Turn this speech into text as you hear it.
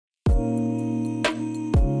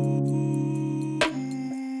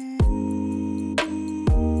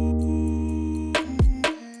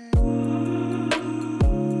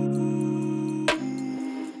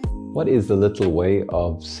What is the little way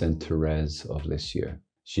of Saint Therese of Lisieux?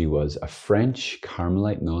 She was a French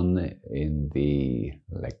Carmelite nun in the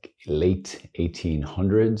late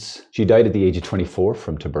 1800s. She died at the age of 24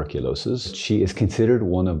 from tuberculosis. She is considered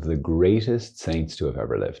one of the greatest saints to have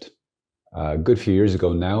ever lived. A good few years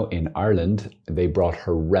ago now in Ireland, they brought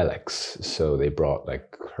her relics. So they brought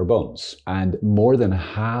her bones. And more than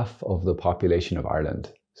half of the population of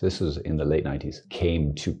Ireland, so this was in the late 90s,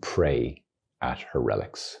 came to pray at her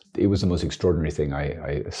relics. It was the most extraordinary thing.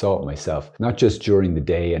 I saw it myself, not just during the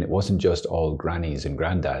day, and it wasn't just all grannies and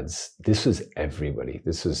granddads. This was everybody.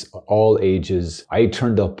 This was all ages. I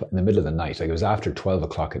turned up in the middle of the night, it was after 12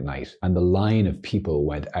 o'clock at night, and the line of people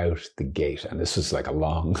went out the gate. And this was a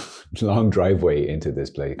long, long driveway into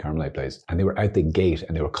this place, Carmelite place. And they were out the gate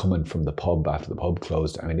and they were coming from the pub after the pub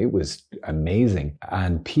closed. I mean, it was amazing.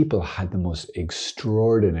 And people had the most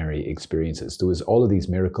extraordinary experiences. There was all of these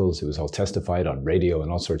miracles. It was all testified on radio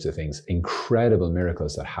and all sorts of things. Incredible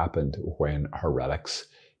miracles that happened when her relics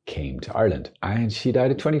came to Ireland. And she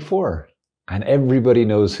died at 24. And everybody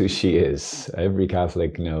knows who she is. Every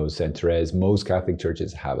Catholic knows Saint Therese. Most Catholic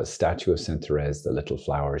churches have a statue of Saint Therese, the little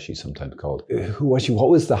flower she's sometimes called. Who was she? What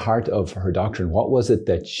was the heart of her doctrine? What was it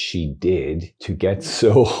that she did to get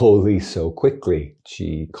so holy so quickly?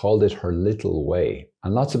 She called it her little way.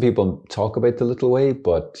 And lots of people talk about the little way,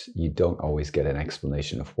 but you don't always get an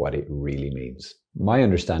explanation of what it really means. My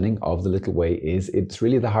understanding of the little way is it's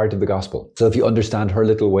really the heart of the gospel. So if you understand her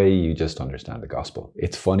little way, you just understand the gospel.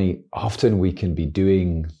 It's funny, often we can be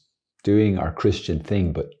doing our Christian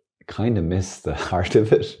thing, but kind of miss the heart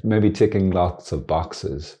of it. Maybe ticking lots of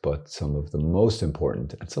boxes, but some of the most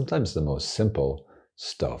important and sometimes the most simple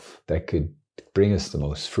stuff that could bring us the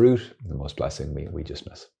most fruit, the most blessing, we just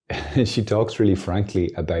miss. She talks really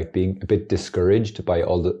frankly about being a bit discouraged by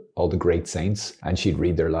all the great saints, and she'd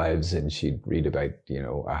read their lives and she'd read about,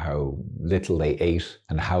 how little they ate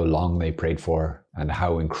and how long they prayed for and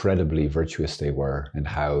how incredibly virtuous they were and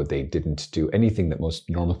how they didn't do anything that most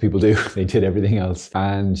normal people do. They did everything else.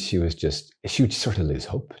 And she would sort of lose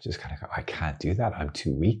hope, just kind of go, I can't do that. I'm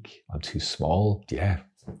too weak. I'm too small. Yeah,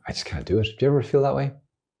 I just can't do it. Do you ever feel that way?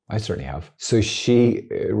 I certainly have. So she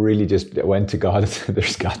really just went to God and said,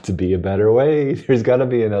 there's got to be a better way. There's got to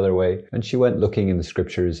be another way. And she went looking in the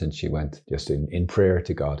scriptures and she went just in prayer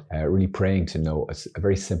to God, really praying to know a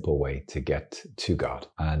very simple way to get to God.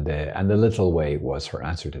 And the little way was her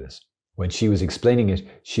answer to this. When she was explaining it,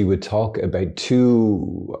 she would talk about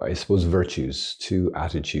two, I suppose, virtues, two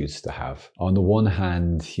attitudes to have. On the one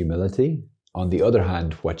hand, humility. On the other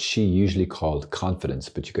hand, what she usually called confidence,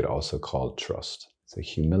 but you could also call trust. So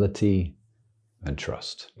humility and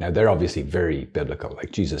trust. Now, they're obviously very biblical.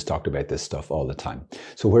 Jesus talked about this stuff all the time.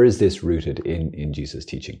 So where is this rooted in Jesus'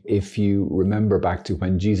 teaching? If you remember back to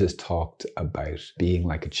when Jesus talked about being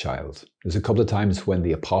like a child, there's a couple of times when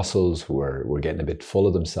the apostles were getting a bit full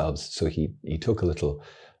of themselves. So he took a little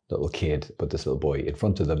kid, put this little boy in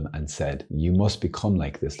front of them and said, you must become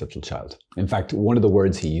like this little child. In fact, one of the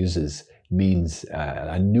words he uses means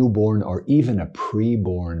a newborn or even a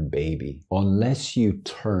preborn baby. Unless you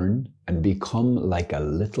turn and become like a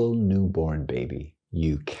little newborn baby,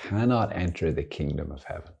 you cannot enter the kingdom of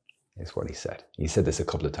heaven, is what he said. He said this a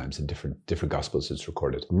couple of times in different gospels it's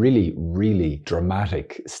recorded. Really, really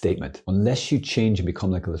dramatic statement. Unless you change and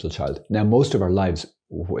become like a little child. Now, most of our lives,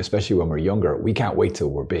 especially when we're younger, we can't wait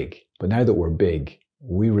till we're big. But now that we're big,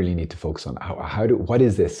 we really need to focus on what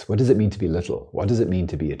is this? What does it mean to be little? What does it mean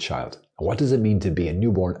to be a child? What does it mean to be a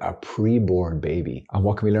newborn, a preborn baby? And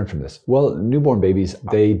what can we learn from this? Well, newborn babies,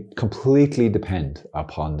 they completely depend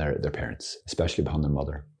upon their parents, especially upon their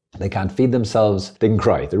mother. They can't feed themselves. They can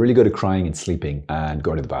cry. They're really good at crying and sleeping and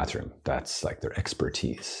going to the bathroom. That's their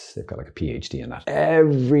expertise. They've got a PhD in that.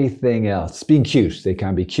 Everything else, being cute. They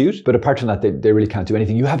can be cute, but apart from that, they really can't do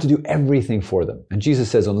anything. You have to do everything for them. And Jesus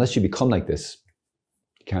says, unless you become like this,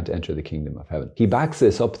 you can't enter the kingdom of heaven. He backs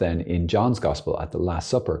this up then in John's gospel at the Last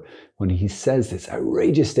Supper when he says this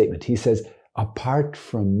outrageous statement. He says, apart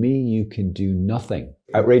from me, you can do nothing.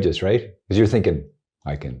 Outrageous, right? Because you're thinking,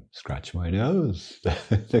 I can scratch my nose.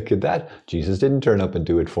 Look at that. Jesus didn't turn up and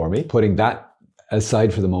do it for me. Putting that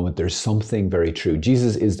aside for the moment, there's something very true.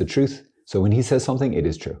 Jesus is the truth. So when he says something, it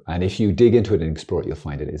is true. And if you dig into it and explore it, you'll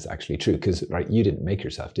find it is actually true. Because, you didn't make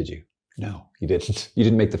yourself, did you? No, you didn't. You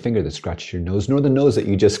didn't make the finger that scratched your nose, nor the nose that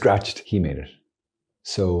you just scratched. He made it.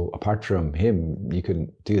 So apart from him, you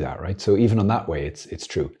couldn't do that, right? So even on that way, it's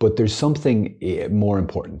true. But there's something more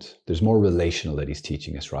important. There's more relational that he's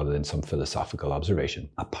teaching us rather than some philosophical observation.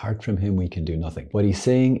 Apart from him, we can do nothing. What he's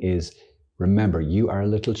saying is, remember, you are a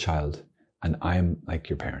little child, and I'm like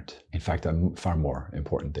your parent. In fact, I'm far more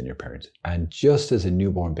important than your parent. And just as a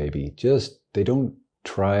newborn baby, they don't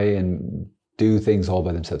try and do things all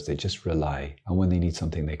by themselves. They just rely. And when they need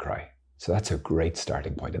something, they cry. So that's a great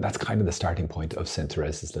starting point. And that's kind of the starting point of St.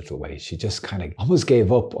 Teresa's little way. She just kind of almost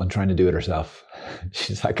gave up on trying to do it herself.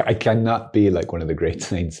 She's like, I cannot be like one of the great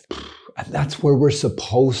saints. And that's where we're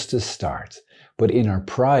supposed to start. But in our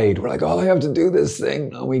pride, we're like, oh, I have to do this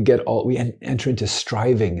thing. And we enter into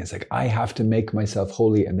striving. It's like, I have to make myself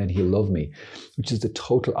holy and then he'll love me, which is the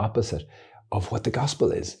total opposite of what the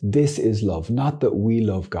gospel is. This is love. Not that we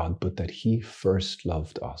love God, but that he first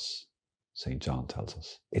loved us. St. John tells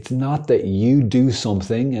us. It's not that you do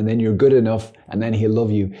something and then you're good enough and then he'll love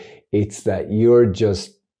you. It's that you're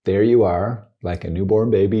just, there you are, like a newborn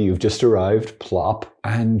baby. You've just arrived, plop,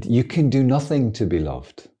 and you can do nothing to be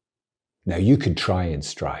loved. Now you could try and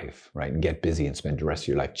strive, right? And get busy and spend the rest of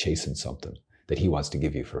your life chasing something that he wants to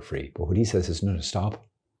give you for free. But what he says is, no, stop.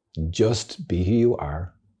 Just be who you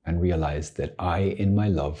are and realize that I, in my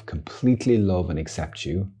love, completely love and accept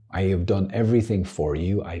you. I have done everything for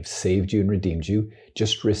you. I've saved you and redeemed you.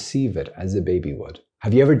 Just receive it as a baby would.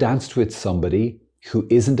 Have you ever danced with somebody who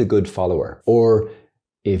isn't a good follower? Or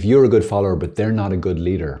if you're a good follower, but they're not a good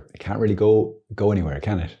leader, it can't really go anywhere,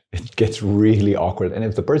 can it? It gets really awkward. And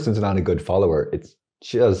if the person's not a good follower, it's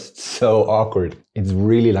just so awkward. It's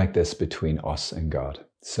really like this between us and God.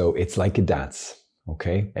 So it's like a dance.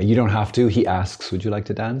 Okay, you don't have to. He asks, would you like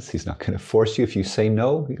to dance? He's not going to force you. If you say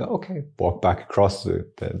no, you go, okay, walk back across the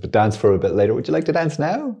dance floor a bit later. Would you like to dance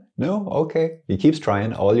now? No? Okay. He keeps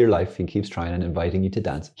trying all your life. He keeps trying and inviting you to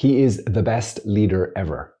dance. He is the best leader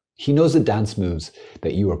ever. He knows the dance moves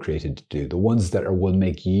that you are created to do, the ones that will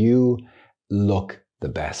make you look the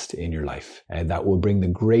best in your life, and that will bring the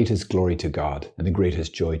greatest glory to God and the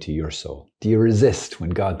greatest joy to your soul. Do you resist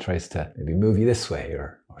when God tries to maybe move you this way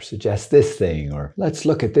or suggest this thing, or let's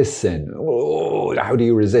look at this sin? Oh, how do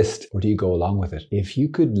you resist? Or do you go along with it? If you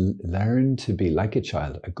could learn to be like a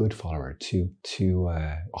child, a good follower, to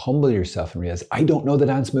humble yourself and realize, I don't know the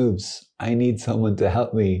dance moves. I need someone to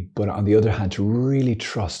help me. But on the other hand, to really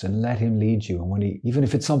trust and let him lead you. And when even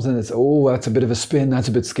if it's something that's, that's a bit of a spin, that's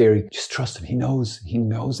a bit scary, just trust him. He knows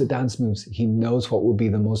the dance moves. He knows what will be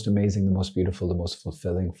the most amazing, the most beautiful, the most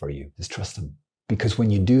fulfilling for you. Just trust him. Because when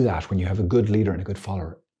you do that, when you have a good leader and a good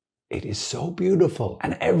follower, it is so beautiful.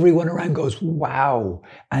 And everyone around goes, wow.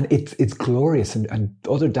 And it's glorious. And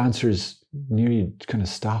other dancers nearly kind of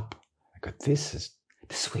stop. I go, this is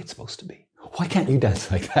the way it's supposed to be. Why can't you dance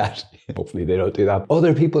like that? Hopefully they don't do that.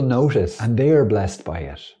 Other people notice and they are blessed by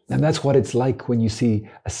it. And that's what it's like when you see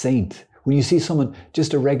a saint. When you see someone,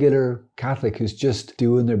 just a regular Catholic who's just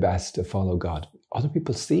doing their best to follow God. Other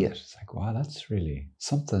people see it. It's like, wow, that's really,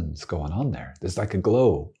 something's going on there. There's like a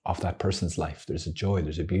glow of that person's life. There's a joy,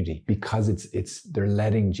 there's a beauty, because they're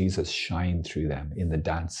letting Jesus shine through them in the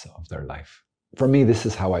dance of their life. For me, this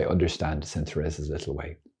is how I understand St. Teresa's little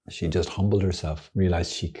way. She just humbled herself,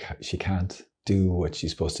 realized she can't do what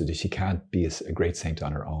she's supposed to do. She can't be a great saint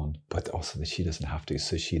on her own, but also that she doesn't have to.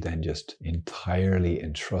 So she then just entirely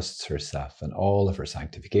entrusts herself and all of her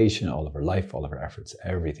sanctification, all of her life, all of her efforts,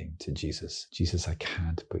 everything to Jesus. Jesus, I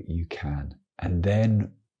can't, but you can. And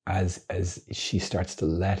then as she starts to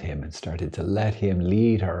let him and started to let him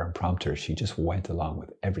lead her and prompt her, she just went along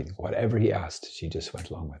with everything. Whatever he asked, she just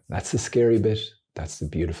went along with. That's the scary bit. That's the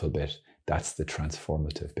beautiful bit. That's the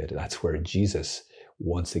transformative bit. That's where Jesus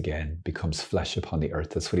once again becomes flesh upon the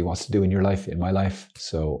earth. That's what he wants to do in your life, in my life.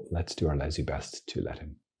 So let's do our lousy best to let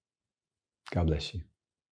him. God bless you.